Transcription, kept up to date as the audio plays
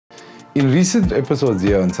In recent episodes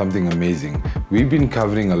here on Something Amazing, we've been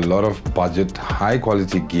covering a lot of budget, high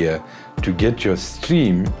quality gear to get your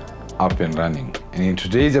stream up and running. And in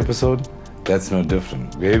today's episode, that's no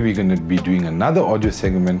different, where we're going to be doing another audio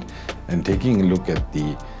segment and taking a look at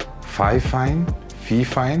the Fifine,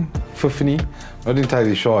 not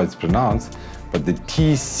entirely sure how it's pronounced, but the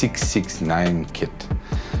T669 kit,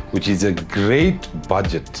 which is a great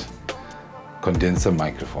budget condenser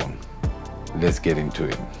microphone. Let's get into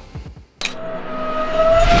it.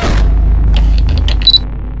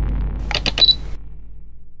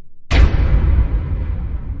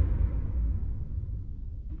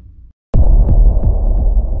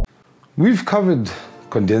 We've covered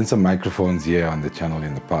condenser microphones here on the channel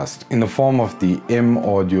in the past in the form of the M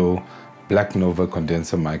Audio Black Nova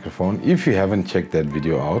condenser microphone. If you haven't checked that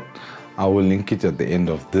video out, I will link it at the end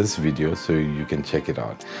of this video so you can check it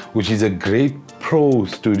out, which is a great pro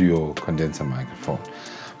studio condenser microphone.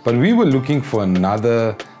 But we were looking for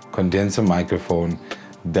another condenser microphone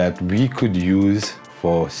that we could use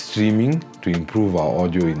for streaming to improve our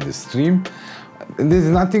audio in the stream. And there's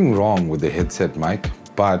nothing wrong with the headset mic,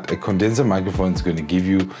 but a condenser microphone is going to give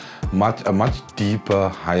you a much deeper,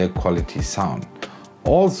 higher quality sound.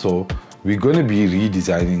 Also, we're going to be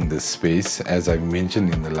redesigning this space, as I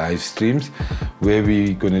mentioned in the live streams, where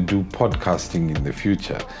we're going to do podcasting in the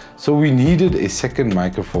future. So we needed a second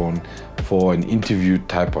microphone for an interview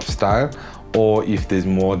type of style, or if there's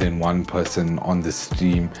more than one person on the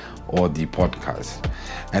stream or the podcast.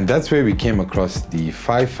 And that's where we came across the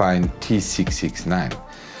Fifine t669.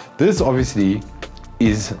 This obviously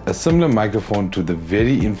is a similar microphone to the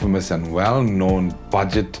very infamous and well-known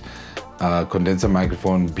budget condenser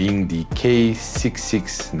microphone, being the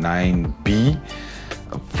K669B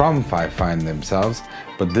from Fifine themselves,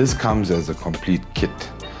 but this comes as a complete kit.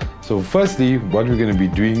 So firstly, what we're going to be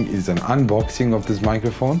doing is an unboxing of this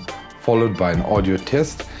microphone, followed by an audio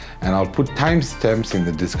test, and I'll put timestamps in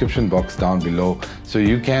the description box down below so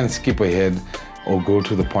you can skip ahead or go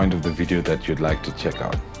to the point of the video that you'd like to check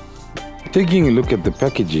out. Taking a look at the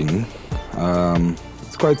packaging,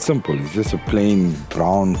 it's quite simple. It's just a plain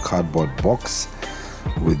brown cardboard box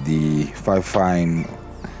with the Fifine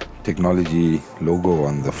technology logo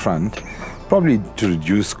on the front, probably to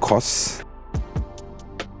reduce costs.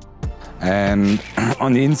 And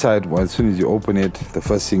on the inside, well, as soon as you open it, the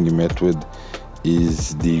first thing you met with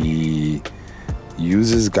is the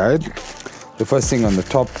user's guide. The first thing on the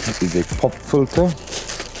top is a pop filter.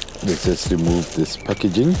 Let's just remove this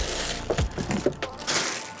packaging.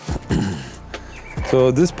 So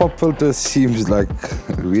this pop filter seems like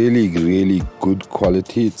really good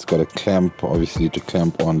quality. It's got a clamp, obviously, to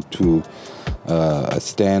clamp onto a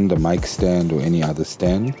stand, a mic stand, or any other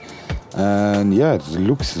stand. And yeah, it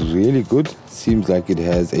looks really good. Seems like it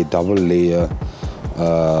has a double layer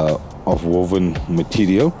of woven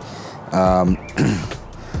material.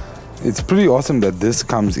 It's pretty awesome that this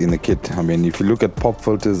comes in a kit. I mean, if you look at pop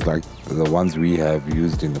filters like the ones we have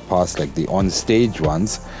used in the past, like the on-stage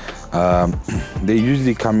ones, they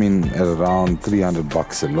usually come in at around 300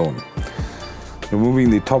 bucks alone. Removing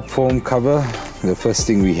the top foam cover, the first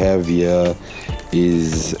thing we have here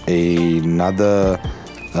is another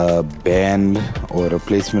band or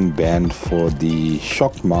replacement band for the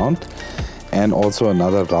shock mount, and also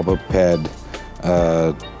another rubber pad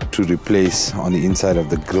to replace on the inside of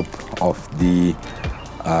the grip of the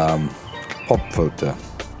pop filter.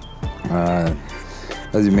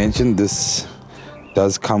 As you mentioned, this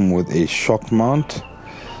does come with a shock mount,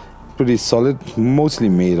 pretty solid, mostly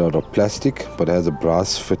made out of plastic, but has a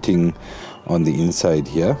brass fitting on the inside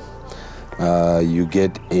here. You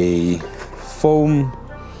get a foam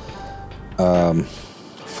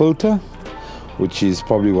filter, which is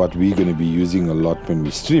probably what we're going to be using a lot when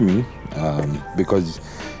we're streaming, because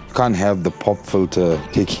you can't have the pop filter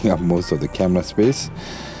taking up most of the camera space.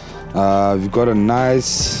 We've got a nice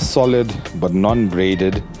solid but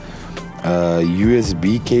non-braided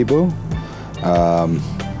USB cable.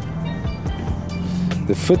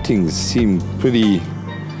 The fittings seem pretty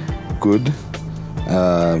good.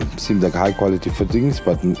 Seems like high quality fittings,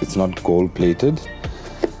 but it's not gold plated.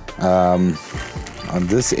 On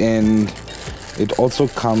this end, it also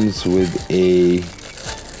comes with a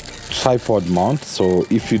tripod mount, so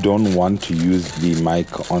if you don't want to use the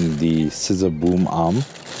mic on the scissor boom arm,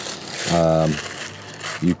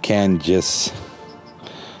 you can just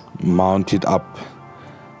mount it up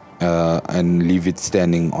and leave it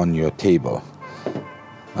standing on your table.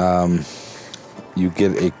 You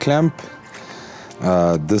get a clamp.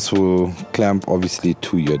 This will clamp obviously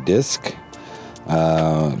to your desk.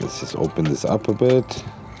 Let's just open this up a bit.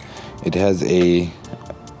 It has a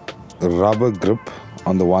rubber grip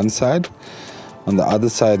on the one side. On the other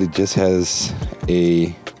side, it just has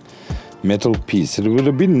a metal piece. It would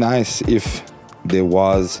have been nice if there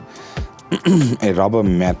was a rubber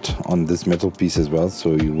mat on this metal piece as well,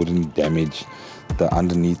 so you wouldn't damage the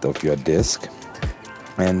underneath of your desk.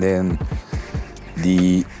 And then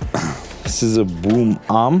the scissor boom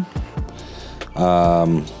arm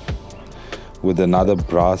with another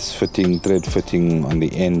brass fitting, thread fitting on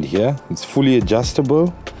the end here. It's fully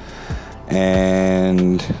adjustable,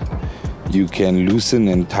 and you can loosen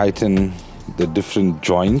and tighten the different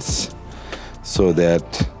joints so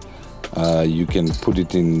that you can put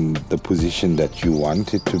it in the position that you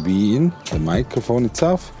want it to be in, the microphone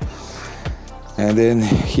itself. And then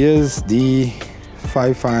here's the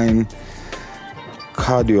Fifine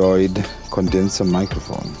cardioid condenser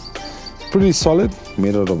microphone. Pretty solid,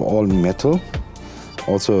 made out of all metal.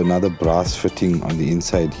 Also another brass fitting on the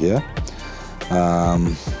inside here.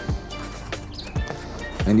 And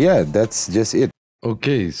yeah, that's just it.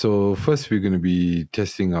 Okay, so first we're going to be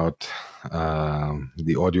testing out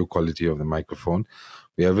the audio quality of the microphone.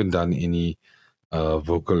 We haven't done any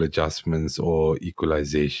vocal adjustments or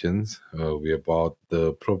equalizations. We're about the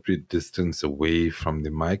appropriate distance away from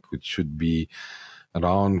the mic, which should be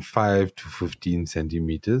around 5 to 15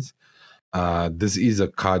 centimeters. This is a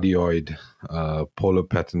cardioid polar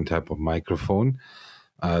pattern type of microphone.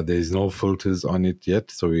 There's no filters on it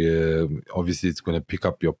yet, so obviously it's going to pick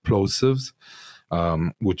up your plosives,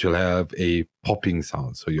 which will have a popping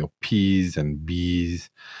sound. So your P's and B's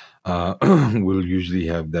will usually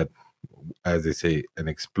have that, as they say, an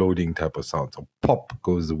exploding type of sound. So pop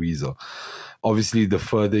goes the weasel. Obviously, the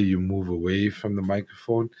further you move away from the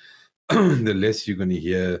microphone, the less you're going to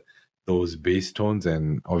hear those bass tones.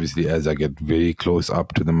 And obviously, as I get very close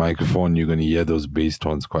up to the microphone, you're going to hear those bass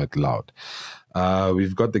tones quite loud.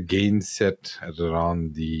 We've got the gain set at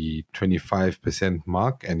around the 25%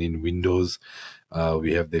 mark, and in Windows,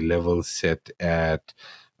 we have the level set at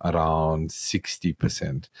around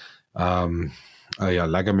 60%. Yeah,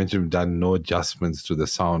 like I mentioned, we've done no adjustments to the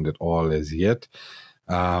sound at all as yet.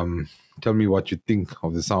 Tell me what you think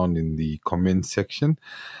of the sound in the comment section.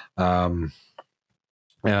 One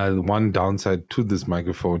downside to this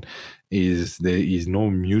microphone is there is no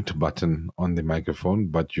mute button on the microphone,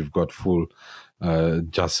 but you've got full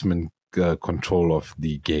adjustment control of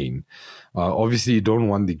the gain. Obviously, you don't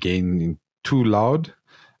want the gain too loud,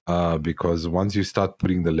 because once you start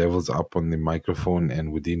putting the levels up on the microphone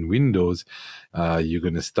and within Windows, you're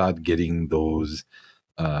going to start getting those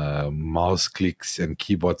mouse clicks and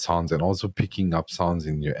keyboard sounds, and also picking up sounds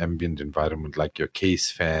in your ambient environment like your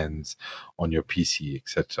case fans on your PC,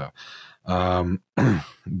 etc.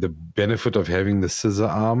 The benefit of having the scissor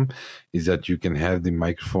arm is that you can have the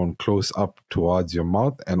microphone close up towards your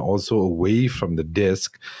mouth and also away from the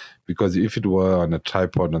desk, because if it were on a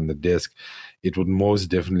tripod on the desk, it would most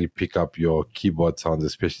definitely pick up your keyboard sounds,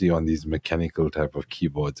 especially on these mechanical type of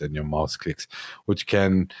keyboards and your mouse clicks, which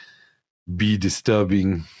can be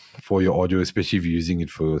disturbing for your audio, especially if you're using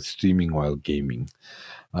it for streaming while gaming.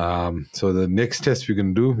 So the next test we're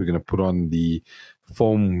going to do, we're going to put on the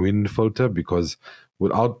foam wind filter, because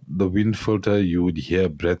without the wind filter, you would hear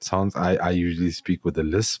breath sounds. I usually speak with a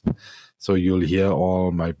lisp, so you'll hear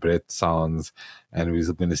all my breath sounds, and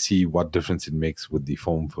we're going to see what difference it makes with the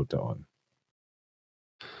foam filter on.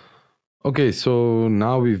 Okay, so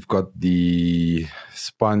now we've got the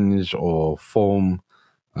sponge or foam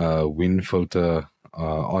wind filter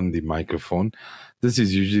on the microphone. This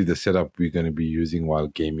is usually the setup we're going to be using while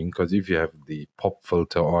gaming, because if you have the pop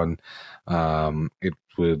filter on, it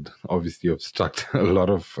would obviously obstruct a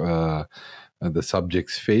lot of the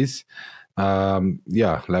subject's face.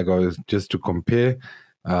 Yeah, like just to compare,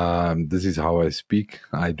 this is how I speak.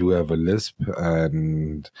 I do have a lisp,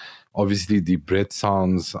 and obviously the breath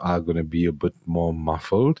sounds are going to be a bit more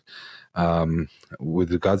muffled.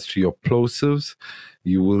 With regards to your plosives,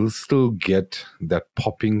 you will still get that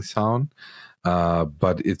popping sound,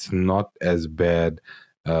 but it's not as bad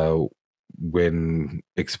when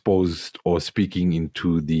exposed or speaking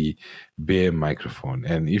into the bare microphone.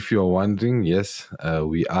 And if you're wondering, yes,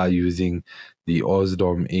 we are using the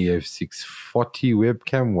Osdom AF640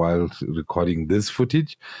 webcam while recording this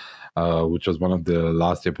footage, which was one of the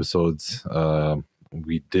last episodes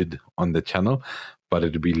we did on the channel, but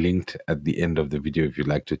it'll be linked at the end of the video if you'd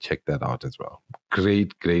like to check that out as well.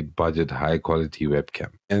 Great budget, high quality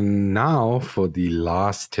webcam. And now for the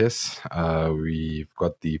last test, we've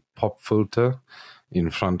got the pop filter in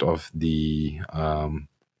front of the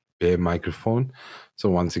bare microphone. So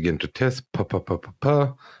once again, to test, pop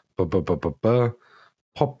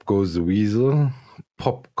goes the weasel,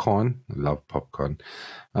 popcorn. I love popcorn.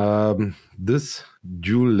 This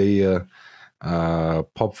dual layer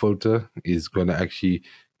pop filter is going to actually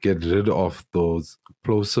get rid of those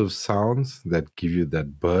plosive sounds that give you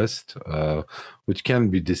that burst, which can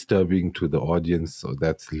be disturbing to the audience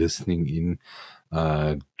that's listening in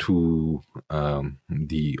to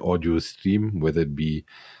the audio stream, whether it be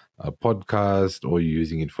a podcast or you're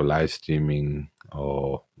using it for live streaming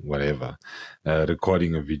or whatever,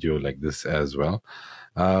 recording a video like this as well.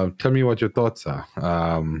 Tell me what your thoughts are.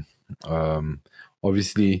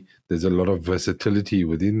 Obviously, there's a lot of versatility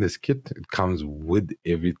within this kit. It comes with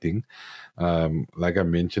everything. Like I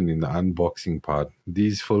mentioned in the unboxing part,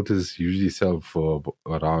 these filters usually sell for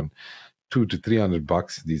around $200 to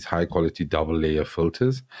 $300. These high quality double layer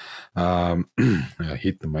filters. I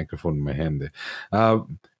hit the microphone in my hand there.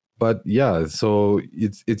 But yeah, so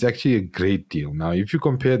it's actually a great deal. Now, if you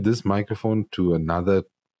compare this microphone to another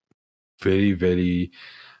very, very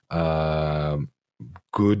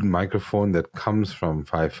good microphone that comes from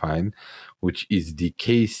Fifine, which is the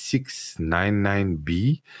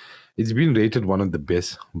K699B. It's been rated one of the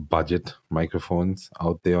best budget microphones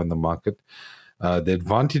out there on the market. The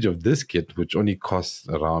advantage of this kit, which only costs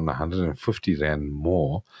around 150 Rand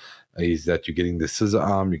more, is that you're getting the scissor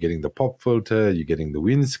arm, you're getting the pop filter, you're getting the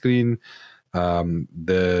windscreen.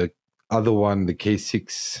 The other one, the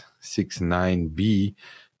K669B,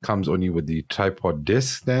 comes only with the tripod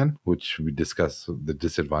desk stand, which we discussed the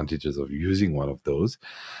disadvantages of using one of those.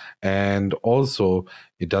 And also,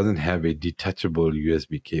 it doesn't have a detachable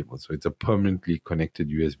USB cable. So it's a permanently connected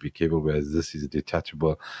USB cable, whereas this is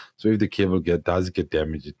detachable. So if the cable does get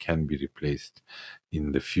damaged, it can be replaced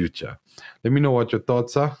in the future. Let me know what your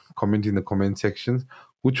thoughts are. Comment in the comment sections.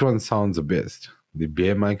 Which one sounds the best? The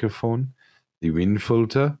bare microphone, the wind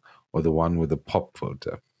filter, or the one with the pop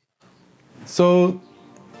filter? So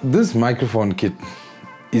this microphone kit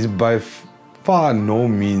is by far no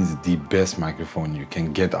means the best microphone you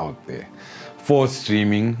can get out there for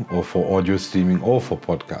streaming or for audio streaming or for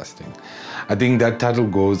podcasting. I think that title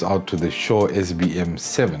goes out to the Shure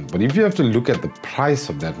SBM7. But if you have to look at the price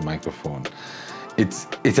of that microphone, it's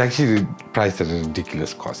actually priced at a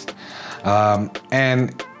ridiculous cost.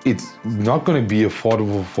 And it's not going to be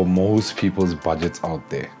affordable for most people's budgets out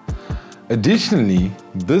there. Additionally,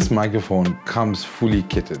 this microphone comes fully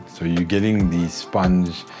kitted. So you're getting the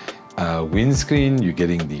sponge windscreen, you're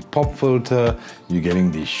getting the pop filter, you're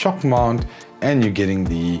getting the shock mount, and you're getting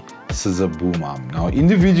the scissor boom arm. Now,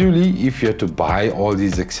 individually, if you have to buy all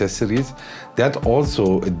these accessories, that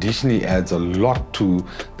also additionally adds a lot to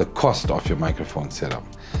the cost of your microphone setup.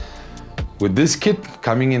 With this kit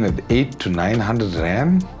coming in at 800 to 900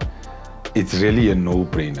 Rand, it's really a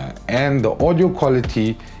no-brainer. And the audio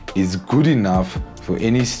quality is good enough for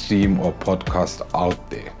any stream or podcast out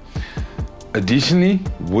there. Additionally,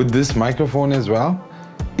 with this microphone as well,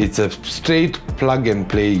 it's a straight plug and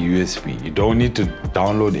play USB. You don't need to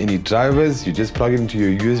download any drivers. You just plug it into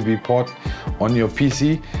your USB port on your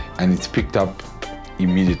PC and it's picked up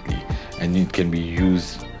immediately and it can be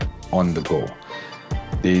used on the go.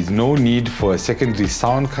 There is no need for a secondary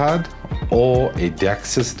sound card or a DAC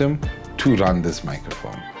system to run this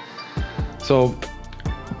microphone. So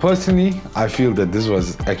personally, I feel that this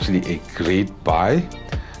was actually a great buy.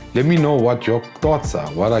 Let me know what your thoughts are.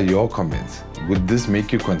 What are your comments? Would this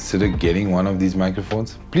make you consider getting one of these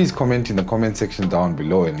microphones? Please comment in the comment section down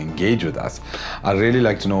below and engage with us. I'd really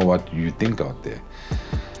like to know what you think out there.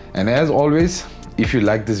 And as always, if you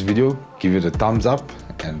like this video, give it a thumbs up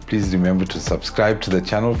and please remember to subscribe to the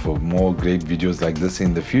channel for more great videos like this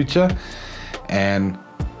in the future. And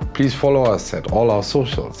please follow us at all our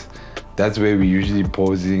socials. That's where we're usually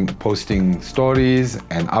posting stories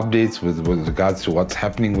and updates with regards to what's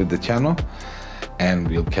happening with the channel. And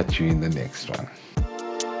we'll catch you in the next one.